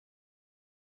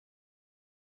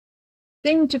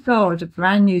Sing to God a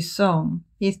brand new song.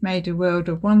 He's made a world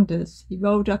of wonders. He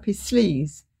rolled up his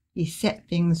sleeves. He set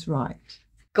things right.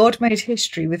 God made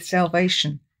history with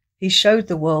salvation. He showed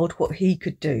the world what he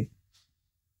could do.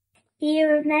 He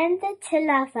remembered to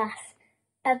love us.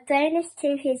 A bonus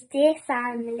to his dear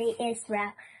family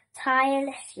Israel.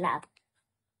 Tireless love.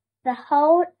 The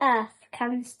whole earth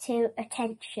comes to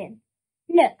attention.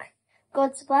 Look,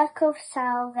 God's work of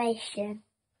salvation.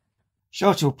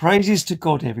 Shout your praises to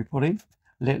God, everybody.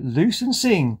 Let loose and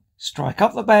sing. Strike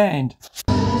up the band.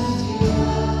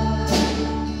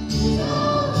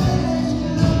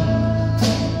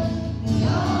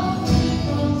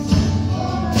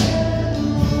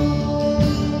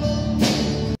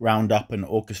 Round up an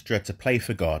orchestra to play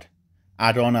for God.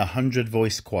 Add on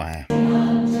 100-voice choir.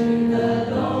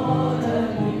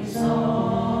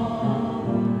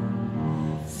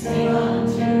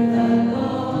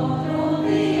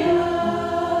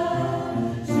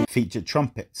 Feature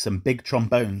trumpets and big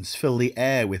trombones fill the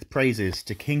air with praises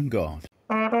to King God.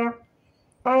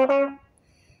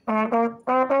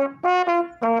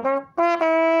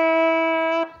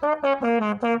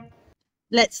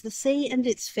 Let the sea and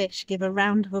its fish give a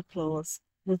round of applause,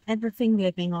 with everything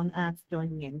living on earth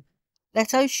joining in.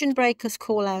 Let ocean breakers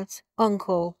call out,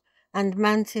 encore, and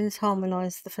mountains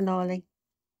harmonise the finale.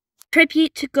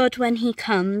 Tribute to God when he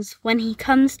comes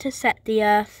to set the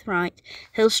earth right.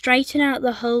 He'll straighten out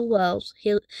the whole world.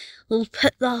 He'll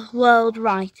put the world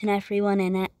right and everyone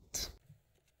in it.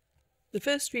 The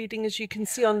first reading, as you can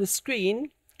see on the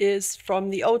screen, is from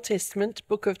the Old Testament,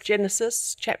 book of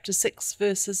Genesis, chapter 6,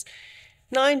 verses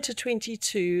 9 to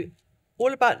 22,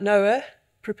 all about Noah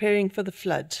preparing for the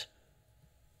flood.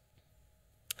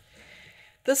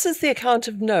 This is the account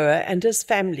of Noah and his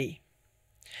family.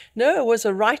 Noah was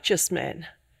a righteous man,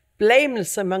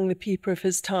 blameless among the people of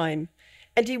his time,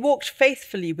 and he walked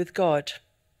faithfully with God.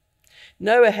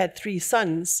 Noah had 3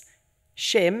 sons,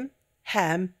 Shem,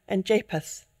 Ham, and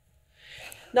Japheth.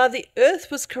 Now the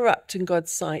earth was corrupt in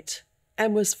God's sight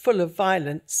and was full of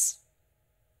violence.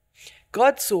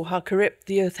 God saw how corrupt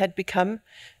the earth had become,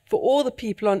 for all the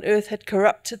people on earth had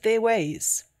corrupted their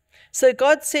ways. So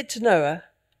God said to Noah,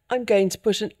 I'm going to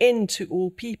put an end to all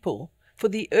people, for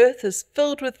the earth is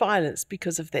filled with violence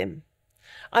because of them.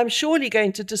 I'm surely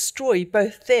going to destroy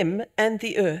both them and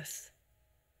the earth.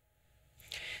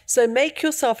 So make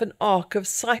yourself an ark of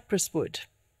cypress wood.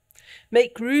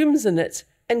 Make rooms in it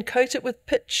and coat it with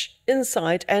pitch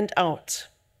inside and out.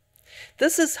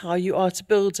 This is how you are to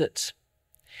build it.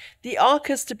 The ark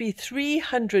is to be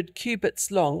 300 cubits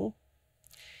long,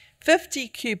 50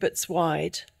 cubits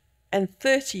wide, and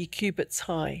 30 cubits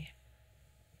high.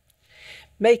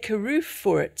 Make a roof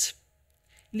for it,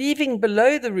 leaving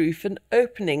below the roof an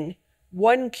opening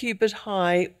 1 cubit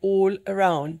high all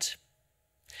around.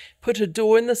 Put a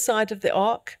door in the side of the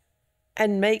ark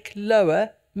and make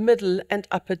lower, middle, and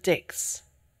upper decks.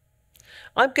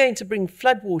 I'm going to bring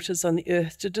floodwaters on the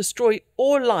earth to destroy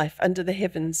all life under the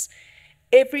heavens,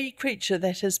 every creature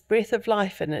that has breath of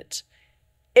life in it.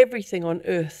 Everything on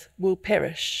earth will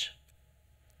perish.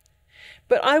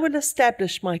 But I will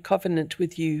establish my covenant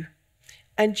with you,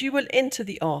 and you will enter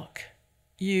the ark,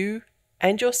 you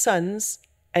and your sons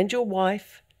and your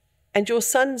wife and your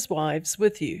sons' wives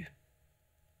with you.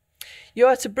 You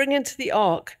are to bring into the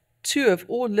ark 2 of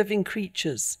all living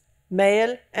creatures,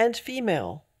 male and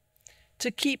female, to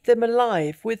keep them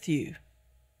alive with you.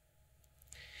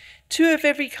 2 of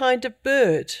every kind of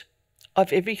bird,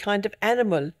 of every kind of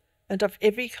animal, and of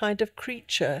every kind of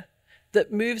creature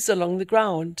that moves along the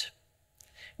ground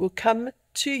will come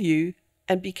to you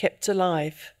and be kept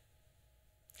alive.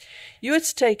 You are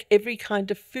to take every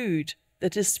kind of food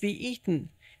that is to be eaten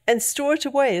and store it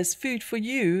away as food for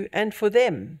you and for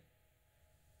them.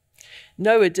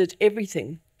 Noah did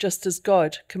everything just as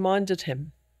God commanded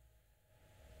him.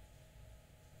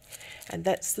 And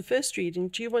that's the first reading.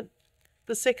 Do you want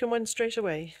the second one straight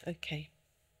away? Okay.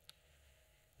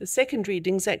 The second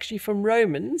reading is actually from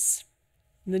Romans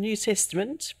in the New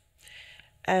Testament,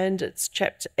 and it's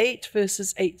chapter 8,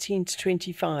 verses 18 to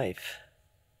 25.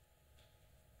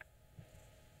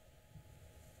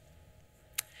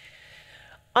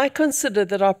 I consider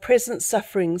that our present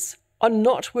sufferings are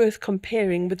not worth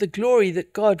comparing with the glory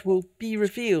that God will be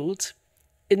revealed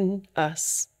in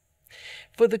us.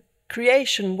 For the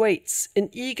creation waits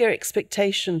in eager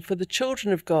expectation for the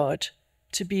children of God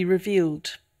to be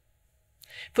revealed.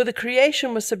 For the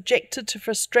creation was subjected to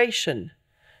frustration,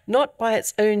 not by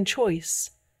its own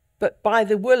choice, but by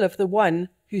the will of the one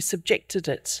who subjected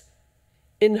it,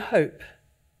 in hope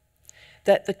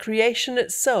that the creation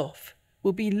itself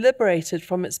will be liberated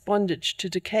from its bondage to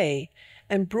decay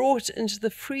and brought into the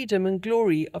freedom and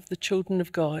glory of the children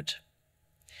of God.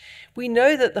 We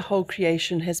know that the whole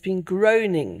creation has been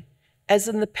groaning, as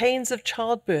in the pains of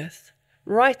childbirth,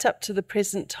 right up to the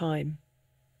present time.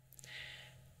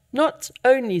 Not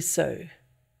only so,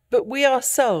 but we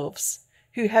ourselves,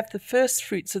 who have the first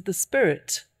fruits of the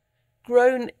Spirit,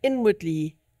 groan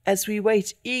inwardly as we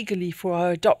wait eagerly for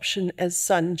our adoption to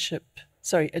sonship,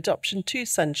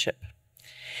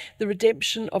 the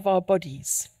redemption of our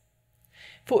bodies.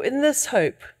 For in this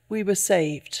hope we were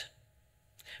saved.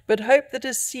 But hope that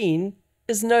is seen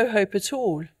is no hope at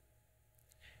all.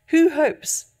 Who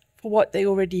hopes for what they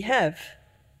already have?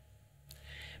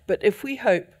 But if we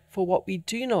hope for what we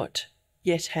do not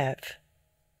yet have,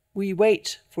 we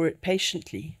wait for it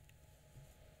patiently.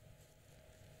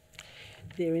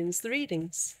 There ends the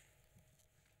readings.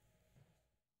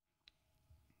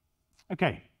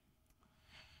 Okay.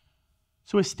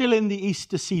 So we're still in the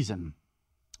Easter season.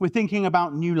 We're thinking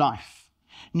about new life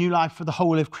for the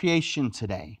whole of creation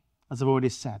today, as I've already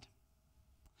said.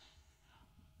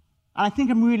 And I think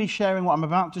I'm really sharing what I'm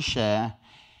about to share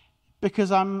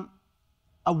because I'm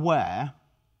aware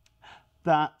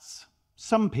that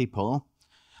some people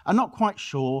are not quite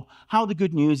sure how the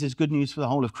good news is good news for the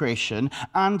whole of creation,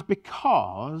 and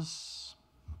because,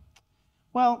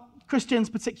 well, Christians,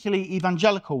 particularly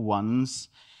evangelical ones,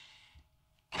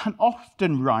 can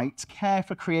often write care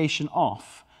for creation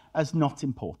off as not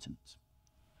important.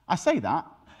 I say that,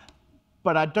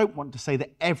 but I don't want to say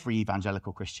that every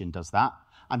evangelical Christian does that.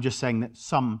 I'm just saying that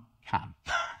some can.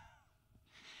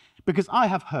 Because I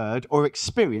have heard or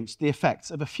experienced the effects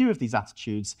of a few of these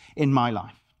attitudes in my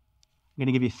life. I'm going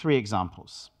to give you 3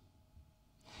 examples.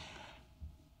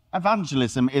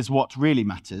 Evangelism is what really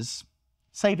matters.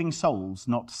 Saving souls,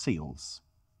 not seals.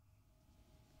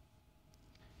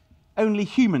 Only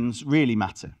humans really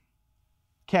matter.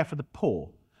 Care for the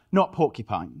poor, not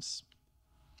porcupines.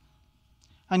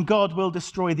 And God will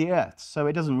destroy the earth, so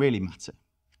it doesn't really matter.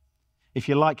 If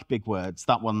you like big words,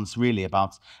 that one's really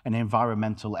about an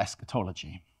environmental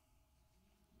eschatology.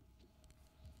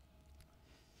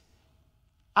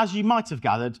 As you might have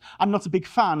gathered, I'm not a big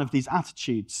fan of these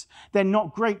attitudes. They're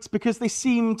not great because they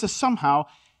seem to somehow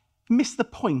miss the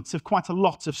point of quite a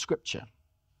lot of Scripture.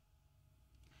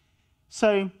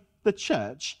 So the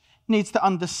church needs to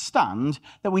understand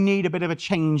that we need a bit of a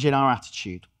change in our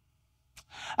attitude.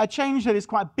 A change that is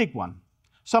quite a big one.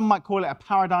 Some might call it a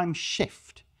paradigm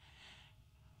shift.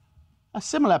 A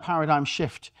similar paradigm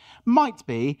shift might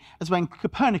be as when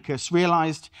Copernicus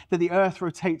realized that the Earth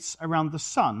rotates around the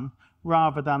sun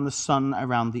rather than the sun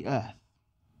around the Earth.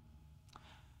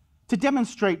 To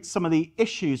demonstrate some of the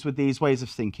issues with these ways of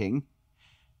thinking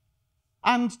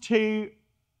and to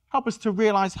help us to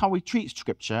realize how we treat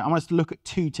Scripture, I want us to look at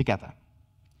 2 together.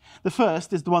 The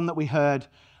first is the one that we heard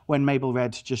when Mabel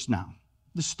read just now,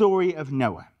 the story of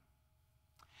Noah.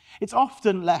 It's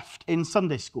often left in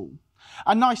Sunday school,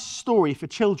 a nice story for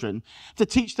children to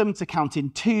teach them to count in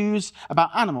 2s,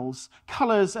 about animals,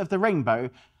 colours of the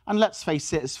rainbow, and let's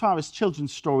face it, as far as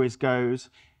children's stories goes,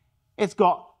 it's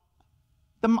got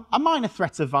a minor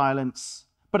threat of violence,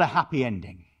 but a happy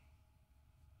ending.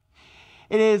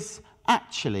 It is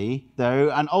actually, though,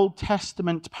 an Old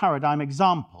Testament paradigm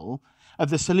example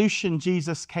of the solution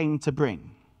Jesus came to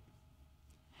bring.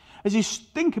 As you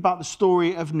think about the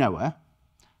story of Noah,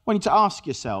 I want you to ask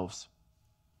yourselves,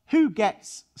 who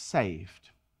gets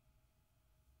saved?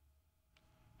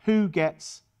 Who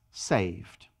gets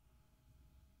saved?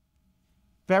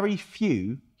 Very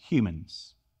few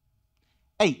humans.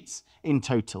 8 in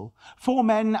total, 4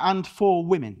 men and 4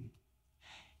 women.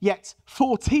 Yet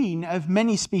 14 of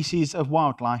many species of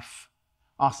wildlife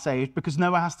are saved because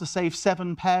Noah has to save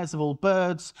 7 pairs of all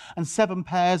birds and 7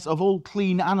 pairs of all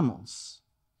clean animals.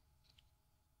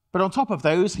 But on top of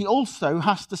those, he also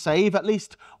has to save at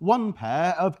least 1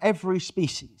 pair of every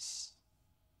species.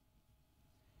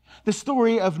 The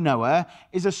story of Noah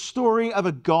is a story of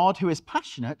a God who is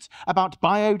passionate about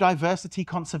biodiversity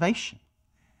conservation.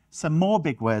 Some more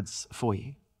big words for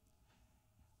you.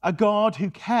 A God who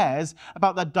cares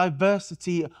about the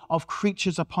diversity of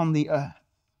creatures upon the earth.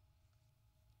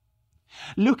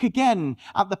 Look again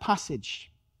at the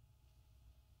passage.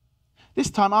 This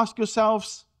time ask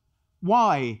yourselves,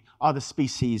 why are the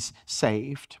species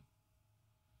saved?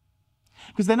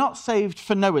 Because they're not saved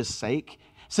for Noah's sake,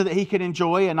 so that he can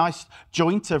enjoy a nice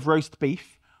joint of roast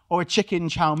beef or a chicken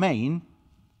chow mein,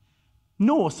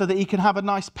 nor so that he can have a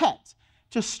nice pet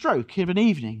to stroke of an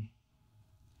evening,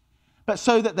 but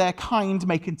so that their kind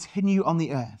may continue on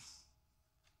the earth.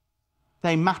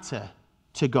 They matter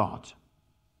to God.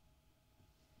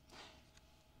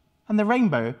 And the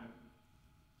rainbow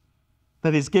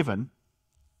that is given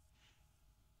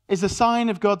is a sign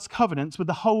of God's covenant with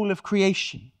the whole of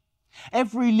creation,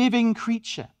 every living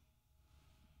creature.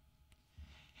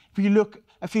 If you look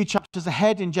a few chapters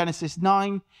ahead in Genesis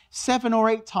 9, 7 or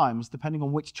 8 times, depending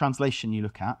on which translation you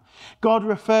look at, God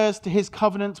refers to his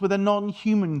covenant with a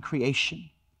non-human creation.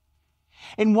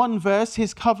 In one verse,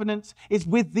 his covenant is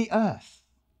with the earth.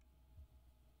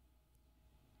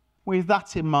 With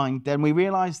that in mind, then, we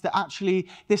realise that actually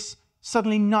this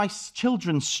suddenly nice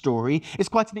children's story is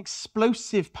quite an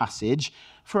explosive passage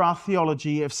for our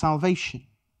theology of salvation.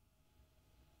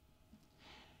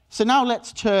 So now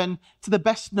let's turn to the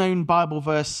best known Bible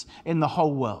verse in the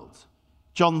whole world,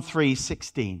 John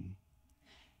 3:16.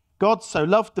 God so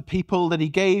loved the people that he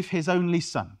gave his only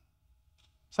son.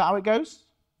 Is that how it goes?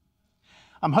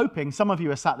 I'm hoping some of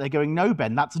you are sat there going, no,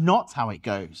 Ben, that's not how it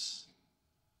goes.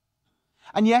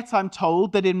 And yet I'm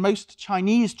told that in most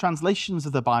Chinese translations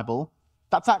of the Bible,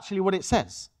 that's actually what it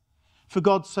says. For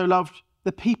God so loved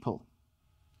the people.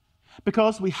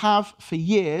 Because we have for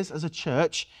years as a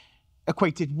church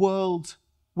equated world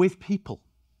with people.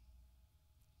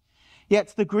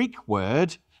 Yet the Greek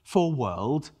word for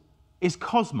world is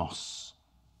cosmos.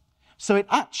 So it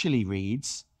actually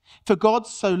reads, for God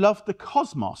so loved the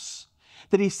cosmos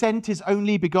that he sent his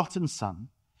only begotten Son,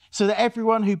 so that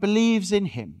everyone who believes in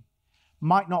him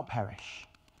might not perish,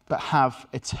 but have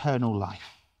eternal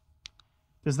life.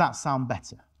 Does that sound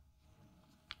better?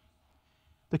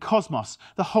 The cosmos,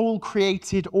 the whole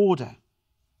created order,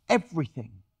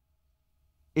 everything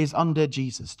is under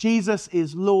Jesus. Jesus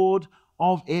is Lord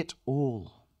of it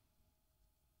all.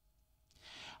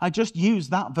 I just use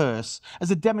that verse as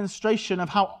a demonstration of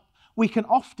how we can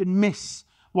often miss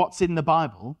what's in the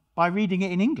Bible by reading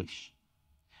it in English.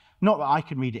 Not that I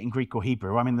can read it in Greek or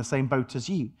Hebrew. I'm in the same boat as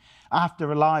you. I have to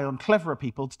rely on cleverer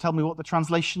people to tell me what the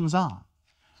translations are.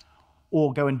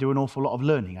 Or go and do an awful lot of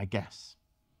learning, I guess.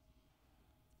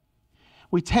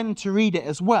 We tend to read it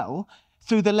as well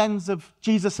through the lens of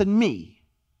Jesus and me,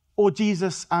 or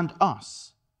Jesus and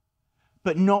us,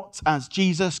 but not as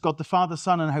Jesus, God the Father,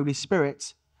 Son, and Holy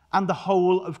Spirit, and the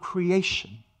whole of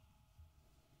creation.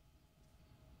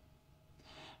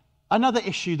 Another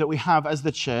issue that we have as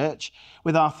the church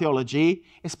with our theology,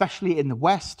 especially in the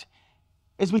West,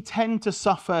 is we tend to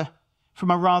suffer from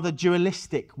a rather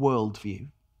dualistic worldview.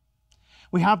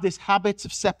 We have this habit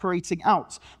of separating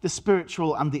out the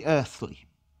spiritual and the earthly.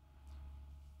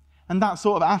 And that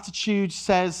sort of attitude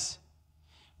says,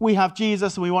 we have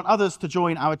Jesus and we want others to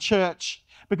join our church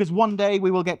because one day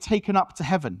we will get taken up to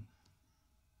heaven.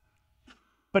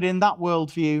 But in that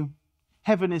worldview,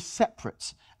 heaven is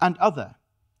separate and other,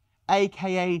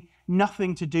 aka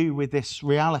nothing to do with this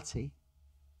reality.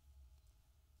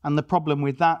 And the problem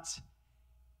with that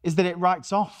is that it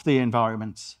writes off the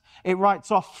environment. It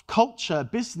writes off culture,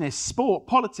 business, sport,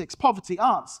 politics, poverty,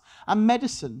 arts, and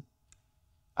medicine,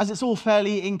 as it's all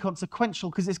fairly inconsequential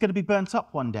because it's going to be burnt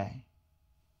up one day.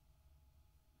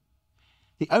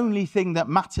 The only thing that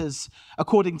matters,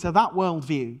 according to that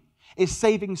worldview, is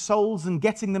saving souls and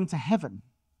getting them to heaven.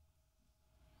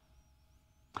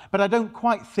 But I don't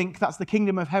quite think that's the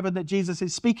kingdom of heaven that Jesus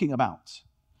is speaking about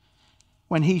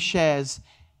when he shares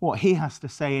what he has to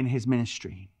say in his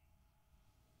ministry.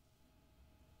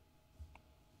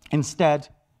 Instead,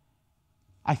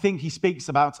 I think he speaks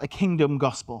about a kingdom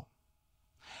gospel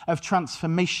of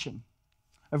transformation,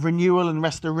 of renewal and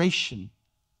restoration.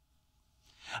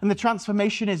 And the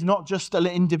transformation is not just an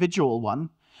individual one,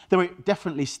 though it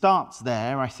definitely starts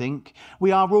there, I think.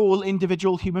 We are all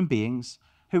individual human beings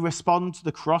who respond to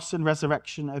the cross and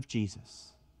resurrection of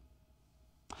Jesus.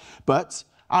 But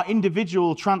our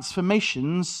individual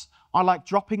transformations are like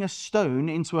dropping a stone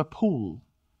into a pool.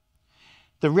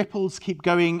 The ripples keep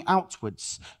going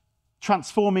outwards,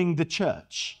 transforming the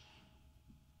church.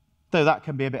 Though that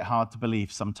can be a bit hard to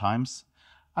believe sometimes,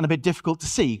 and a bit difficult to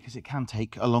see because it can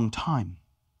take a long time.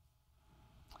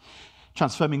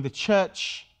 Transforming the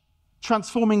church,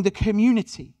 transforming the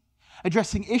community,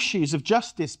 addressing issues of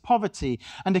justice, poverty,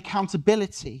 and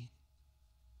accountability.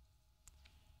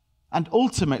 And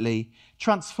ultimately,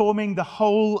 transforming the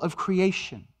whole of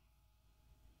creation.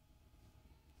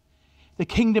 The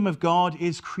kingdom of God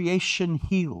is creation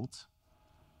healed.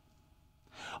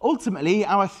 Ultimately,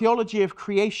 our theology of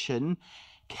creation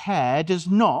care does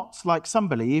not, like some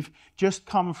believe, just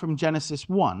come from Genesis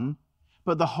 1,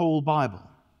 but the whole Bible.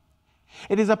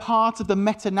 It is a part of the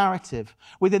meta-narrative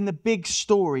within the big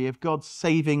story of God's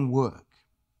saving work.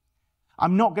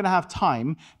 I'm not going to have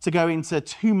time to go into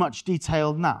too much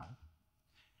detail now,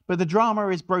 but the drama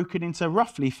is broken into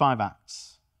roughly 5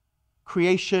 acts.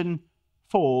 Creation,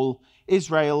 fall,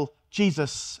 Israel,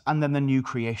 Jesus, and then the new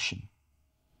creation.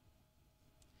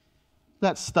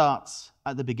 Let's start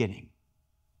at the beginning.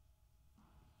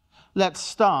 Let's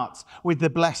start with the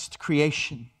blessed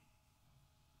creation.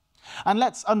 And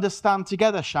let's understand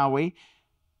together, shall we,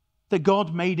 that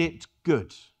God made it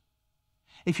good.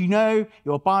 If you know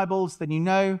your Bibles, then you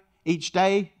know each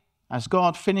day, as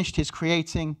God finished his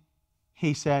creating,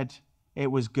 he said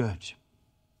it was good.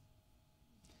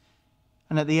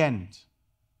 And at the end,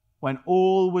 when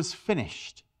all was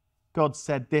finished, God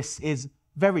said, this is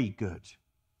very good.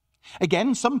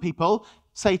 Again, some people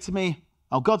say to me,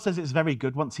 oh, God says it's very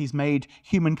good once he's made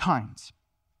humankind.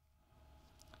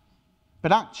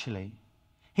 But actually,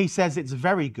 he says it's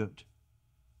very good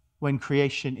when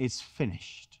creation is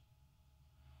finished.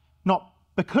 Not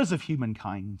because of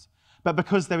humankind, but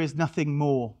because there is nothing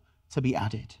more to be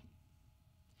added.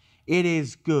 It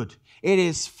is good. It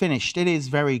is finished. It is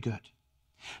very good.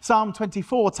 Psalm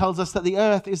 24 tells us that the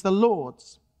earth is the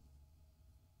Lord's.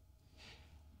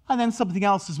 And then something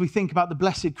else as we think about the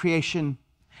blessed creation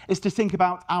is to think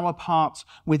about our part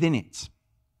within it.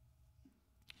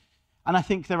 And I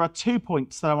think there are 2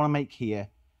 points that I want to make here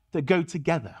that go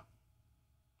together,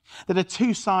 that are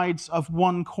two sides of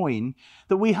one coin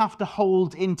that we have to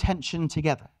hold in tension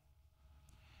together.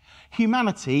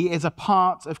 Humanity is a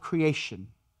part of creation,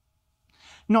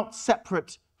 not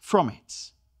separate from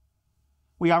it.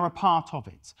 We are a part of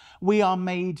it. We are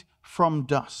made from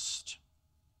dust,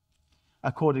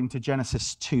 according to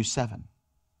Genesis 2:7.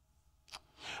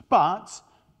 But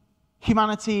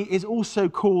humanity is also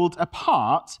called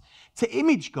apart to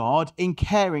image God in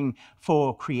caring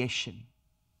for creation.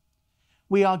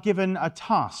 We are given a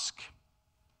task.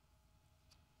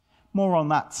 More on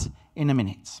that in a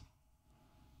minute.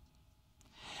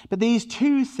 But these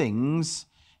two things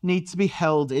need to be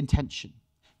held in tension,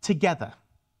 together,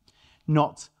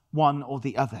 not one or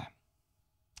the other.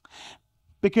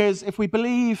 Because if we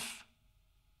believe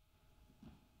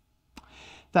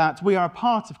that we are a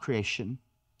part of creation,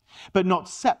 but not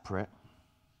separate,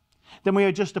 then we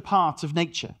are just a part of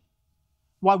nature.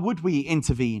 Why would we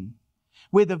intervene?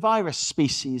 We're the virus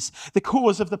species, the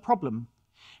cause of the problem.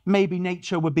 Maybe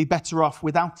nature would be better off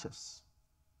without us.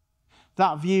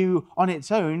 That view on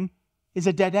its own is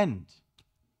a dead end.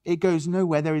 It goes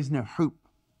nowhere. There is no hope.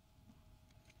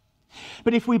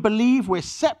 But if we believe we're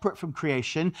separate from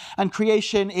creation and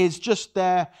creation is just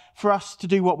there for us to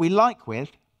do what we like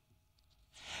with,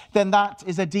 then that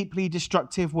is a deeply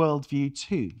destructive worldview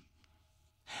too.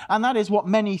 And that is what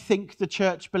many think the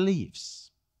church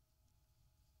believes.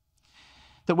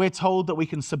 That we're told that we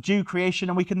can subdue creation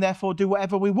and we can therefore do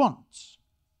whatever we want.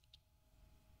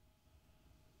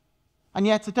 And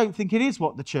yet I don't think it is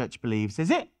what the church believes, is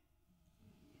it?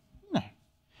 No.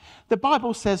 The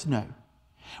Bible says no.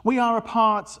 We are a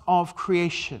part of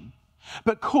creation,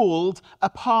 but called a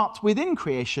part within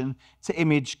creation to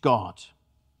image God.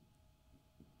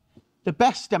 The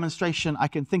best demonstration I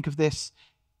can think of this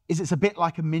is it's a bit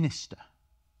like a minister.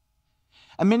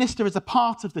 A minister is a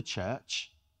part of the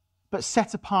church, but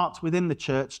set apart within the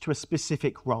church to a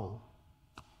specific role,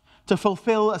 to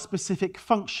fulfill a specific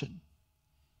function.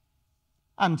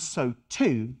 And so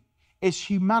too is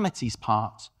humanity's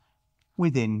part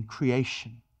within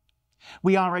creation.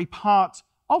 We are a part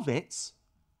of it,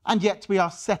 and yet we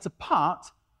are set apart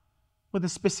with a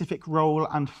specific role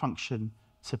and function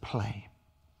to play.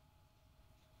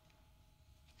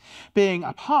 Being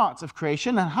a part of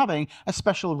creation and having a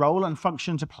special role and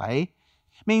function to play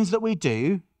means that we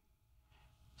do,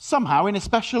 somehow in a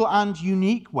special and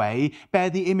unique way, bear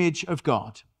the image of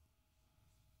God.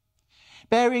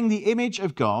 Bearing the image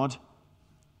of God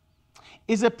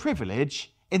is a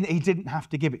privilege in that he didn't have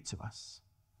to give it to us.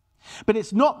 But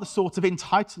it's not the sort of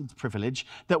entitled privilege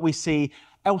that we see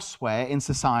elsewhere in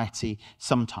society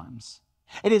sometimes.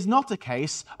 It is not a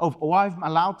case of, oh, I'm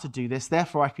allowed to do this,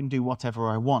 therefore I can do whatever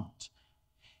I want.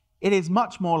 It is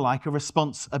much more like a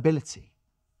responsibility.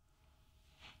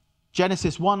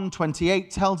 Genesis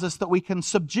 1:28 tells us that we can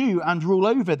subdue and rule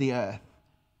over the earth.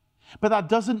 But that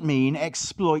doesn't mean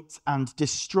exploit and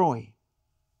destroy.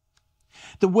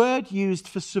 The word used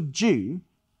for subdue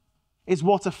is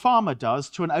what a farmer does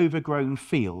to an overgrown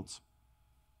field.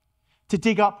 To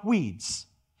dig up weeds,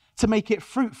 to make it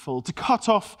fruitful, to cut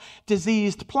off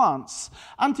diseased plants,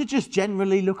 and to just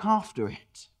generally look after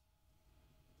it.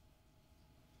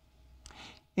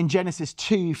 In Genesis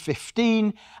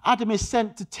 2:15, Adam is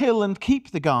sent to till and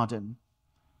keep the garden.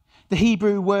 The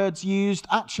Hebrew words used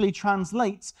actually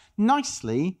translate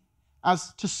nicely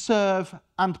as to serve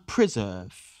and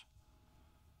preserve.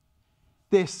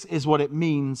 This is what it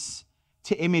means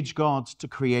to image God to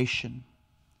creation,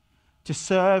 to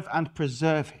serve and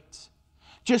preserve it,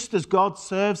 Just as God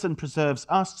serves and preserves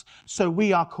us, so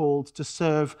we are called to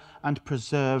serve and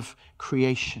preserve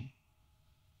creation.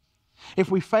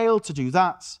 If we fail to do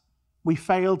that, we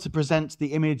fail to present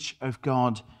the image of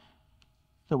God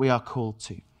that we are called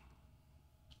to.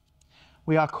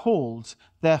 We are called,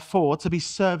 therefore, to be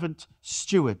servant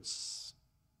stewards.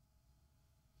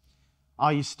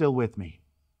 Are you still with me?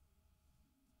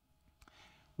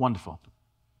 Wonderful.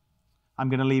 I'm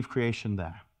going to leave creation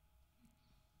there.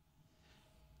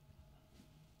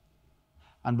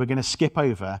 And we're going to skip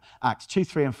over Acts 2,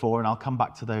 3, and 4, and I'll come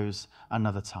back to those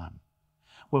another time.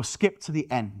 We'll skip to the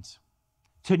end,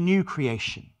 to new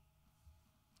creation.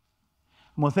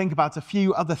 And we'll think about a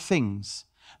few other things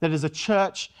that as a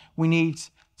church we need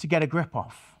to get a grip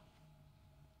of.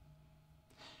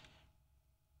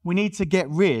 We need to get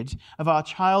rid of our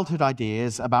childhood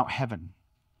ideas about heaven.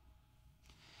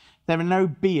 There are no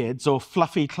beards or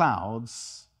fluffy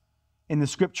clouds in the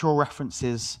scriptural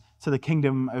references to the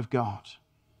kingdom of God.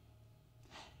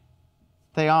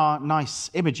 They are nice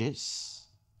images,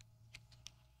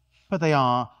 but they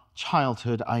are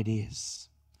childhood ideas.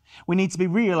 We need to be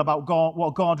real about God,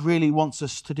 what God really wants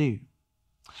us to do.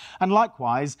 And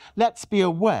likewise, let's be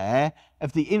aware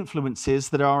of the influences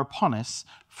that are upon us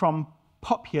from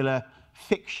popular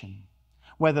fiction,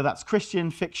 whether that's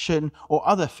Christian fiction or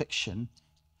other fiction,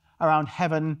 around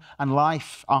heaven and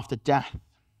life after death.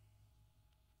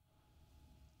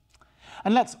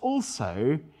 And let's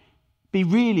also be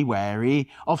really wary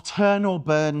of turn or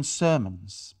burn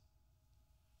sermons.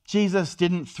 Jesus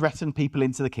didn't threaten people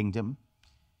into the kingdom.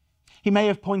 He may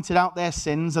have pointed out their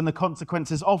sins and the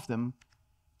consequences of them,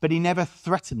 but he never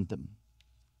threatened them.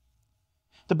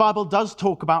 The Bible does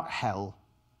talk about hell,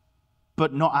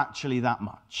 but not actually that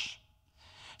much.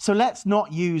 So let's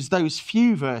not use those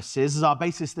few verses as our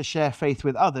basis to share faith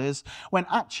with others, when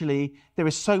actually there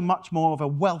is so much more of a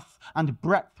wealth and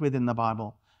breadth within the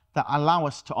Bible that allow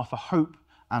us to offer hope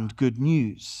and good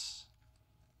news.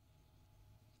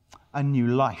 A new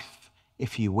life,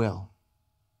 if you will.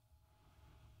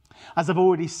 As I've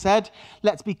already said,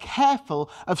 let's be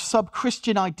careful of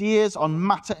sub-Christian ideas on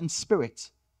matter and spirit,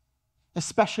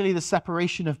 especially the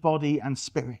separation of body and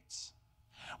spirit.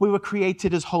 We were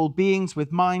created as whole beings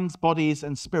with minds, bodies,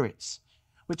 and spirits,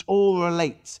 which all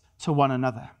relate to one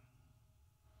another.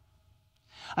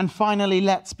 And finally,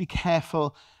 let's be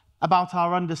careful about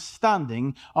our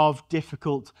understanding of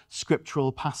difficult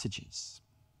scriptural passages.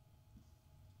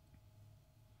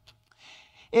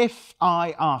 If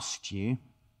I asked you,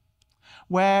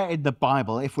 where in the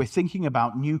Bible, if we're thinking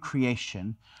about new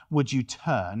creation, would you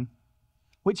turn?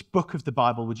 Which book of the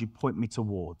Bible would you point me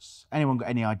towards? Anyone got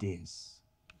any ideas?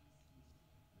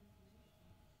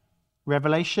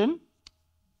 Revelation?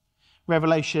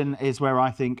 Revelation is where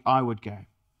I think I would go.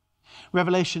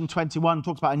 Revelation 21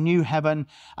 talks about a new heaven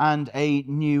and a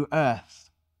new earth.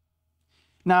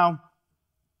 Now,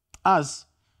 as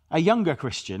a younger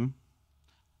Christian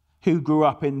who grew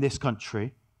up in this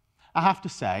country, I have to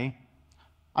say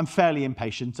I'm fairly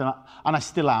impatient, and I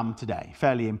still am today,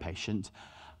 fairly impatient.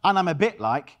 And I'm a bit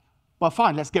like, well,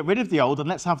 fine, let's get rid of the old and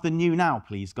let's have the new now,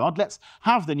 please, God. Let's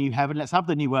have the new heaven, let's have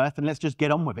the new earth, and let's just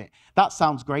get on with it. That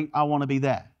sounds great. I want to be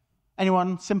there.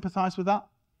 Anyone sympathize with that?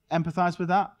 Empathize with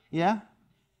that? Yeah?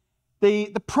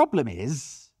 The problem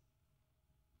is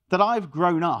that I've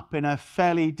grown up in a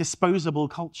fairly disposable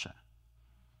culture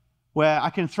where I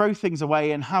can throw things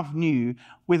away and have new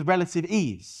with relative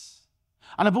ease.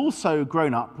 And I've also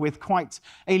grown up with quite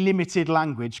a limited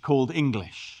language called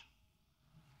English.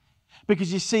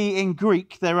 Because you see, in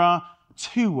Greek, there are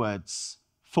two words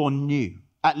for new,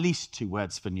 at least two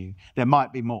words for new. There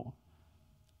might be more.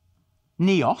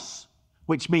 Neos,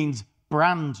 which means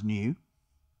brand new.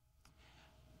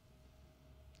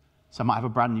 So I might have a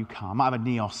brand new car. I might have a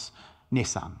Neos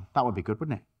Nissan. That would be good,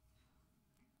 wouldn't it?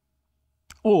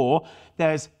 Or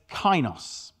there's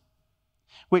kainos,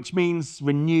 which means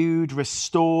renewed,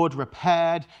 restored,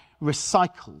 repaired,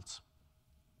 recycled.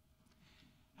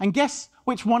 And guess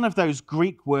which one of those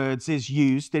Greek words is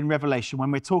used in Revelation when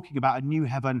we're talking about a new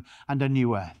heaven and a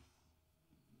new earth?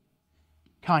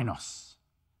 Kainos,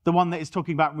 the one that is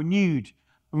talking about renewed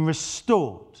and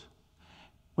restored.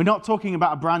 We're not talking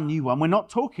about a brand new one. We're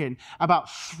not talking about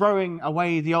throwing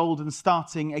away the old and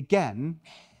starting again.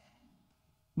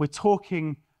 We're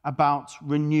talking about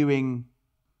renewing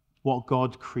what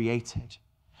God created,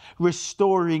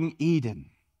 restoring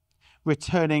Eden,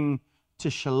 returning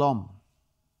to Shalom.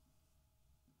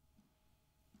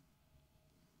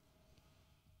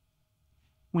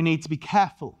 We need to be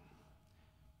careful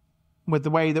with the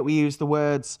way that we use the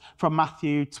words from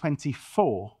Matthew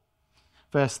 24,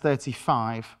 verse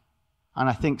 35, And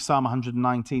I think Psalm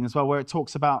 119 as well, where it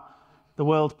talks about the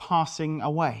world passing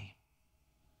away.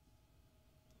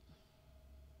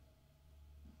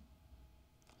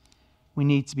 We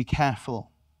need to be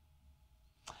careful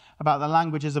about the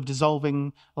languages of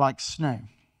dissolving like snow.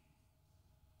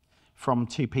 From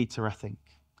 2 Peter, I think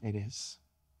it is.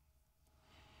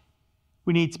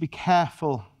 We need to be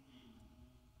careful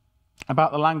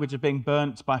about the language of being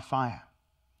burnt by fire.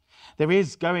 There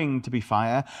is going to be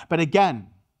fire, but again,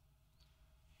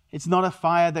 it's not a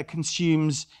fire that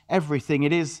consumes everything.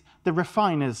 It is the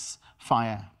refiner's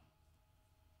fire,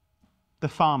 the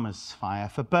farmer's fire,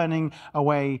 for burning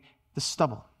away the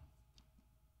stubble,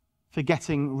 for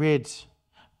getting rid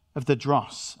of the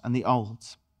dross and the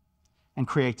old, and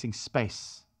creating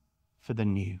space for the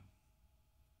new.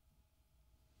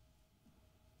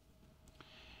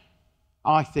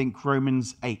 I think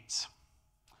Romans 8,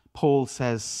 Paul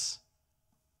says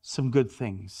some good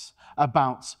things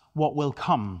about what will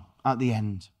come at the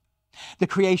end. The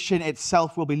creation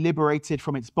itself will be liberated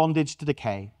from its bondage to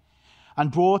decay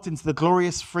and brought into the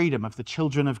glorious freedom of the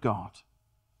children of God.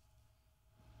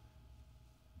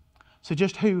 So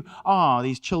just who are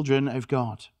these children of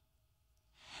God?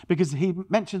 Because he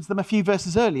mentions them a few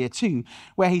verses earlier too,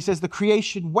 where he says the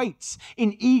creation waits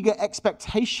in eager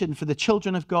expectation for the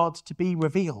children of God to be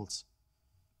revealed.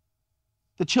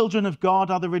 The children of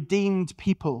God are the redeemed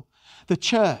people, the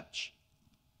church.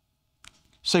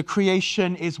 So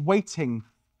creation is waiting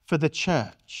for the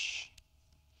church.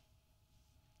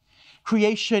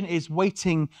 Creation is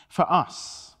waiting for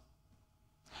us.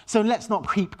 So let's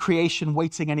not keep creation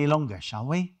waiting any longer, shall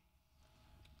we?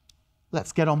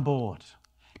 Let's get on board.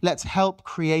 Let's help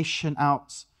creation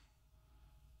out.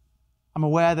 I'm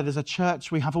aware that as a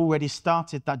church, we have already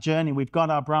started that journey. We've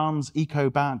got our bronze eco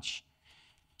badge,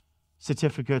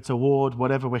 certificate, award,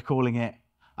 whatever we're calling it,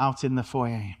 out in the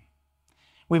foyer.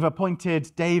 We've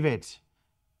appointed David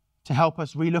to help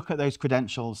us relook at those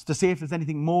credentials, to see if there's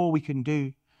anything more we can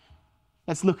do.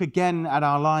 Let's look again at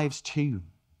our lives too.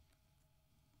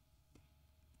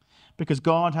 Because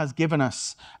God has given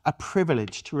us a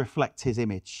privilege to reflect his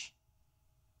image,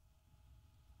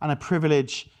 and a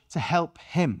privilege to help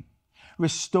him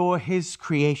restore his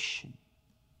creation.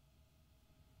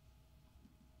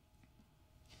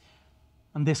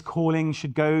 And this calling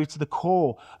should go to the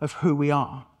core of who we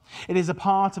are. It is a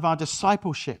part of our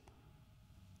discipleship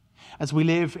as we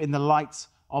live in the light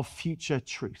of future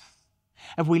truth.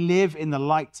 As we live in the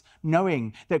light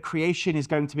knowing that creation is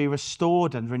going to be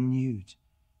restored and renewed,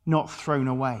 not thrown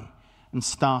away and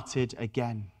started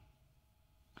again.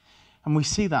 And we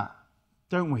see that,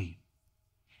 don't we,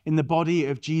 in the body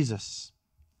of Jesus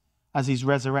as he's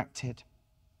resurrected.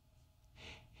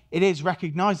 It is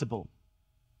recognizable.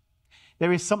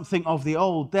 There is something of the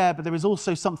old there, but there is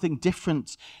also something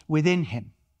different within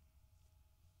him.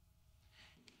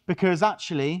 Because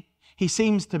actually, he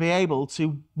seems to be able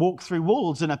to walk through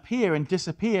walls and appear and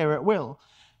disappear at will,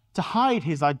 to hide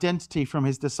his identity from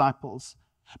his disciples.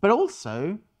 But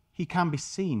also, he can be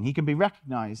seen, he can be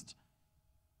recognized,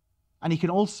 and he can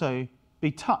also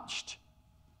be touched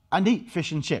and eat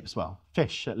fish and chips. Well,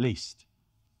 fish at least.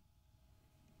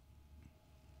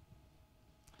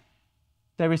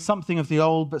 There is something of the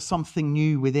old, but something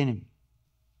new within him.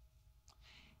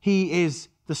 He is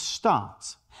the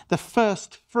start, the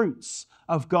first fruits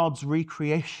of God's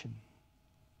recreation.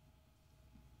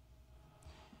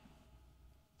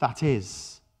 That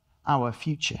is our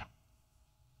future.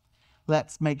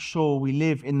 Let's make sure we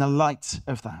live in the light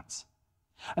of that.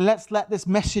 And let's let this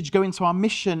message go into our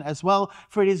mission as well,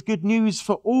 for it is good news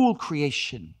for all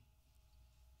creation.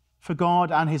 For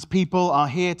God and his people are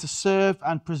here to serve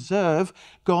and preserve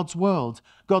God's world,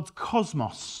 God's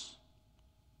cosmos.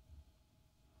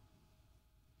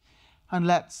 And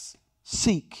let's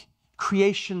seek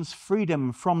creation's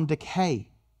freedom from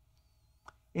decay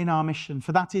in our mission,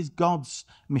 for that is God's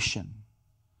mission.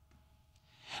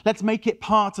 Let's make it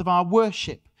part of our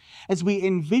worship as we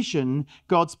envision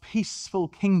God's peaceful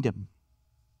kingdom.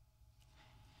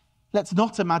 Let's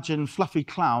not imagine fluffy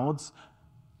clouds,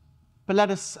 but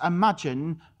let us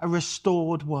imagine a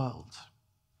restored world,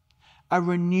 a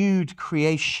renewed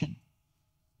creation.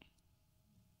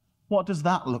 What does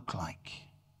that look like?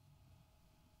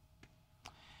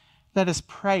 Let us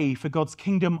pray for God's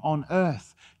kingdom on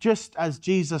earth, just as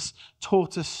Jesus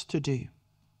taught us to do.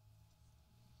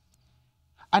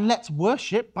 And let's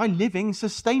worship by living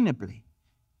sustainably.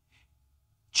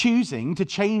 Choosing to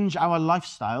change our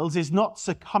lifestyles is not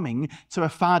succumbing to a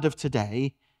fad of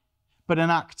today, but an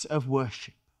act of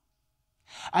worship.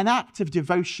 An act of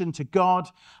devotion to God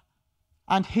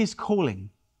and his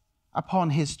calling upon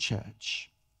his church.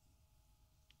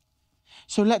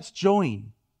 So let's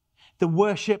join the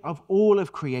worship of all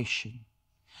of creation,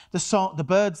 the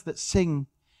birds that sing,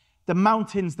 the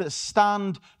mountains that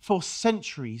stand for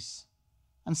centuries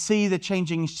and see the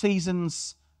changing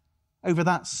seasons over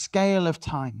that scale of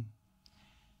time,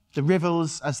 the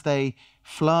rivers as they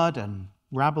flood and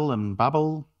rabble and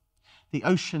babble, the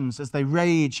oceans as they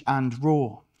rage and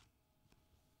roar.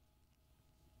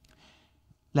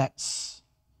 Let's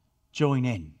join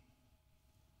in,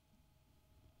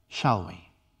 shall we?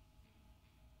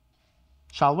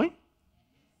 Shall we?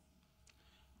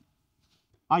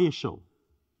 Are you sure?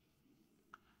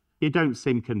 You don't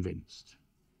seem convinced.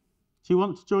 Do you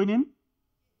want to join in?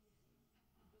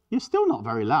 You're still not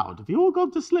very loud. Have you all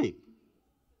gone to sleep?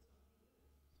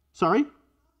 Sorry?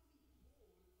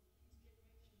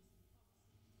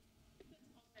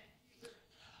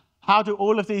 How do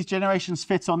all of these generations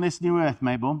fit on this new earth,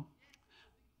 Mabel?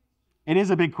 It is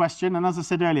a big question, and as I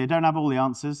said earlier, don't have all the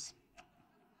answers.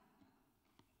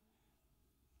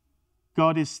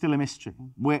 God is still a mystery.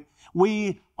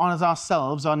 We, as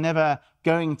ourselves, are never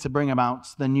going to bring about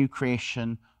the new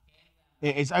creation.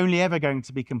 It is only ever going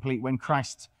to be complete when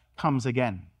Christ comes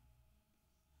again.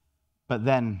 But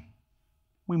then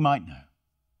we might know.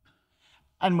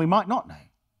 And we might not know,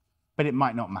 but it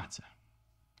might not matter.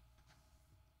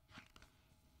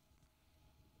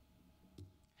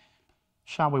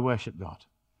 Shall we worship God?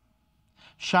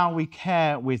 Shall we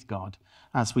care with God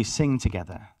as we sing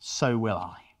together, "So Will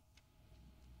I"?